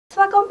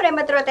ស្វាគមន៍ប្រិយ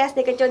មិត្តទស្ស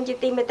និកជនជា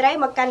ទីមេត្រី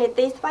មកកាន់នី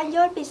តិស្វែងយ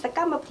ល់ពីសក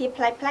ម្មភាព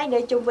ប្លែកៗនៅ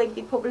ជុំវិញ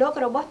ពិភពលោក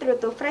របស់ទូរ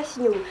ទស្សន៍ Fresh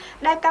News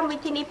ដែលកម្មវិ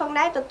ធីនេះផង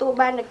ដែរទទួល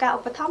បាននូវការឧ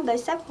បត្ថម្ភដោយ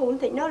Samsung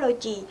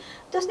Technology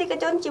ទស្សនិក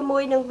ជនជាមួ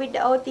យនឹងវី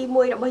ដេអូទី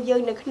1របស់យើ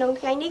ងនៅក្នុង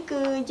ថ្ងៃនេះ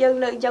គឺយើង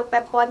លើកយកពា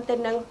ក់ព័ន្ធទៅ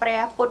នឹងព្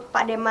រះពុទ្ធប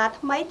ដិមា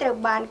ថ្មីត្រូវ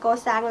បានក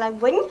សាងឡើង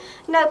វិញ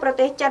នៅប្រ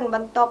ទេសចិនប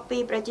ន្ទាប់ពី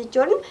ប្រជាជ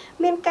ន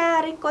មានការ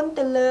រិះគន់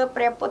ទៅលើ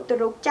ព្រះពុទ្ធ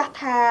រូបចាស់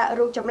ថា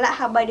រូបចម្លាក់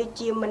ហាក់បីដូច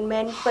ជាមិនមែ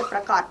នពិតប្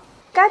រាកដ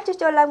ការជួស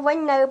ជុលឡើងវិញ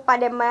នៅប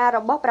ដិមារ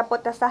បស់ព្រះពុ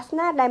ទ្ធសាស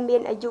នាដែលមា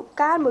នអាយុ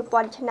កាល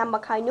 1000 ឆ្នាំម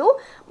កហើយនោះ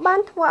បាន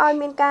ធ្វើឲ្យ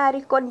មានការ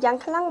រិះគន់យ៉ាង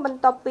ខ្លាំងបន្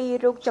ទាប់ពី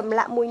រូបចម្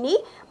លាក់មួយនេះ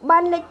បា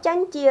នលេចចេញ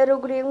ជារូ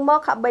បរាងមក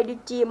ហាក់បីដូច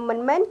ជាមិន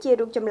មែនជា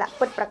រូបចម្លាក់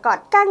ពិតប្រាកដ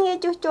ការងារ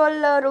ជួសជុល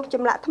លើរូបច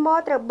ម្លាក់ថ្ម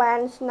ត្រូវបាន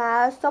ស្នើ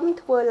សុំ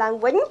ធ្វើឡើង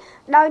វិញ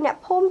ដោយអ្នក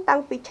ភូមិតាំ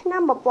ងពីឆ្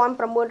នាំ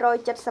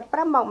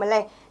 1975 មកម្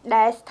លេះ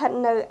ដែលស្ថិត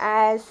នៅឯ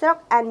ស្រុក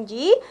អាន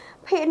ជី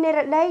ភាគនិរ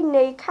តី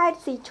នៃខេត្ត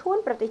ស៊ីឈួន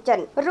ប្រទេសចិន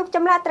រូបច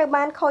ម្លាក់ត្រូវ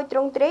បានខូចទ្រ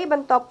ង់ទ្រាយប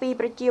ន្ទាប់ពី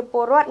ប្រជាព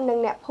លរដ្ឋនិង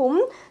អ្នកភូមិ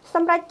ស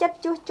ម្រេចចិត្ត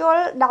ជួសជុល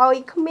ដោយ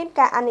គ្មាន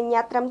ការអនុញ្ញា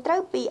តត្រឹមត្រូ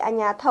វពីអា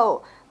ជ្ញាធរ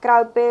ក្រោ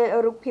យពេល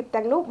រូបភាព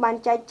ទាំងនោះបាន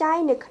ចែកចាយ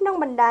នៅក្នុង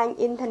បណ្ដាញ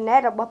អ៊ីនធឺណិត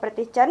របស់ប្រ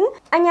ទេសចិន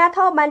អាជ្ញាធ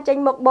របានចេញ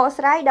មកបក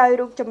ស្រាយដោយ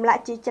រូបចម្លា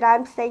ក់ជាច្រើន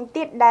ផ្សេង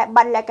ទៀតដែល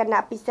បាត់លក្ខ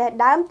ណៈពិសេស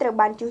ដើមត្រូវ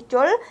បានជួស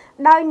ជុល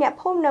ដោយអ្នក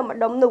ភូមិនៅម្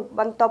ដុំនោះ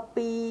បន្ទាប់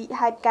ពី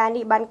ហេតុការណ៍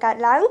នេះបានកើត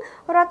ឡើង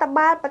រដ្ឋ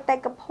បាលបេតិ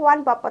កភណ្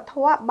ឌវប្បធ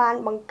ម៌បាន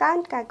បង្កើន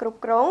ការគ្រប់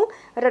គ្រង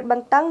រឹតប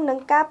ន្តឹងនិង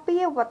ការពា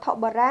រវត្ថុ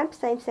បុរាណផ្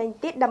សេងៗ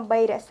ទៀតដើម្បី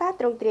រក្សា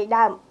ទ្រង់ទ្រាយ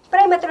ដើមប្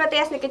រិយមិត្តទ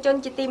ស្សនិកជន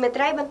ជាទីមេ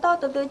ត្រីបន្ត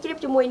ទទួលជ្រាប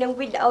ជាមួយនឹង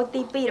វីដេអូ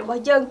ទី2រប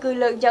ស់យើងគឺ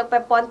លើកយកពា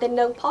ក់ព័ន្ធទៅ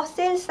នឹងផូ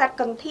ស៊ីលសត្វ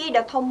កន្ធាយ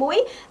ដ៏ធំមួយ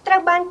ត្រូ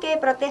វបានគេ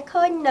ប្រទះ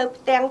ឃើញនៅ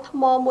ផ្ទាំងថ្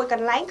មមួយក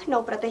ន្លែងក្នុ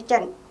ងប្រទេសចិ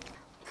ន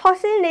ផូ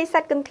ស៊ីលនៃស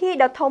ត្វកន្ធាយ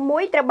ដ៏ធំមួ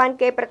យត្រូវបាន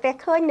គេប្រទះ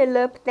ឃើញនៅ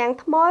លើផ្ទាំង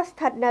ថ្មស្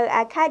ថិតនៅ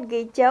ឯខេត្តហ្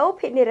គីជូ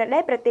ភាគនិរតី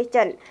ប្រទេស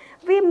ចិន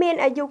វាមាន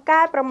អាយុ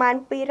កាលប្រមាណ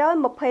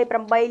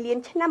228លាន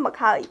ឆ្នាំមក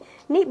ហើយ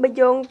នេះបើ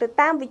យោងទៅ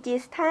តាមវិទ្យា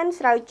ស្ថាន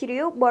ស្រាវជ្រា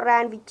វបុរា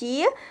ណវិទ្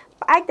យា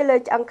ផ្អែកទៅលើ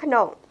ឆ្អឹងខ្ន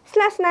ងស្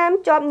លាកស្នាម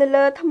ជាប់នៅ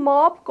លើថ្ម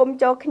ផ្គុំ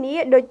ចូលគ្នា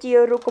ដូចជា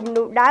រូបគំ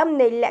នូរដើម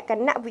នៃលក្ខ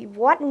ណៈវិ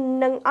វត្ត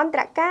និងអន្ត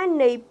រការ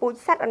នៃពូជ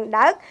សត្វអណ្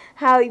ដើក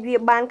ហើយវា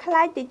បានคล้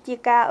ายទៅជា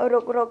ការរ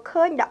ក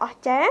ឃើញដ៏អស្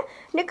ចារ្យ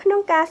នៅក្នុង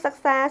ការសិ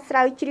ក្សាស្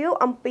រាវជ្រាវ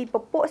អំពីព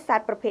ពួកស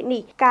ត្វប្រភេទ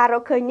នេះការរ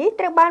កឃើញនេះ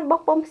ត្រូវបានបោះ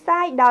ពុម្ពផ្សា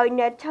យដោយ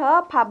Nature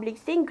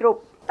Publishing Group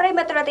ប្រិយ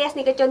មិត្តទស្ស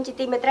និកជនជា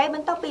ទីមេត្រីប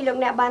ន្ទាប់ពីលោក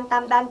អ្នកបានតា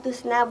មដានទស្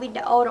សនាវី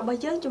ដេអូរបស់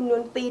យើងចំនួ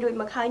ន2រួច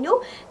មកហើយនោះ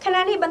ខ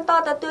ណៈនេះបន្ត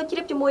ទទួលជ្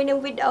រាបជាមួយនឹង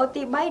វីដេអូ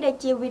ទី3ដែល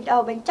ជាវីដេអូ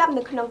បញ្ចប់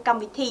នៅក្នុងកម្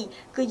មវិធី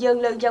គឺយើង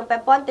លើកយកពា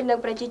ក់ព័ន្ធទៅនឹង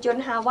ប្រជាជន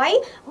ហាវ៉ៃ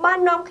បាន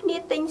នាំគ្នា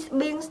ទិញស្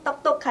បៀងស្តុក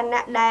ទុកខ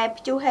ណៈដែល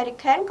ព្យុះ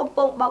Hurricane កំ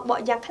ពុងបោកប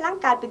ក់យ៉ាងខ្លាំង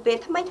កាលពីពេល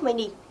ថ្មីៗ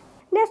នេះ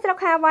អ្នកស្រុក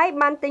ហាវ៉ៃ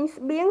បានទិញ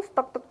ស្បៀងស្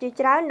តុកទុកជា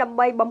ច្រើនដើម្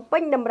បីបំពេ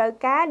ញតម្រូវ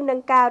ការនិង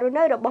ការរស់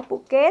នៅរបស់ពួ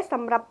កគេស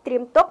ម្រាប់ត្រៀ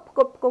មទុកផ្គ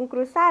ត់ផ្គង់គ្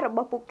រួសាររប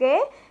ស់ពួកគេ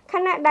ខ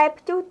ណៈដែល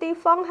ព្យុះទី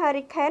ហ្វុង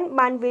Hurricane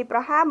បានវាយប្រ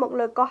ហារមក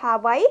លើកោះហា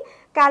វ៉ៃ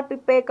កាលពី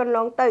ពេលកន្ល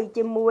ងទៅ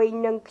ជាមួយ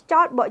នឹងខ្យ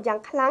ល់បក់យ៉ាង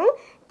ខ្លាំង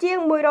ជាង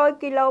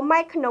100គីឡូម៉ែ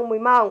ត្រក្នុង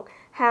1ម៉ោង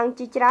ហាង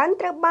ជាច្រើន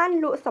ត្រូវបាន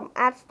លក់សម្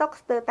អាតស្តុក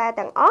ស្ទើរតែ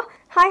ទាំងអស់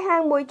ហើយហា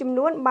ងមួយចំ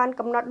នួនបាន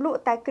កំណត់លក់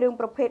តែគ្រឿង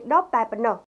ប្រភេទដបតែប៉ុណ្ណោះ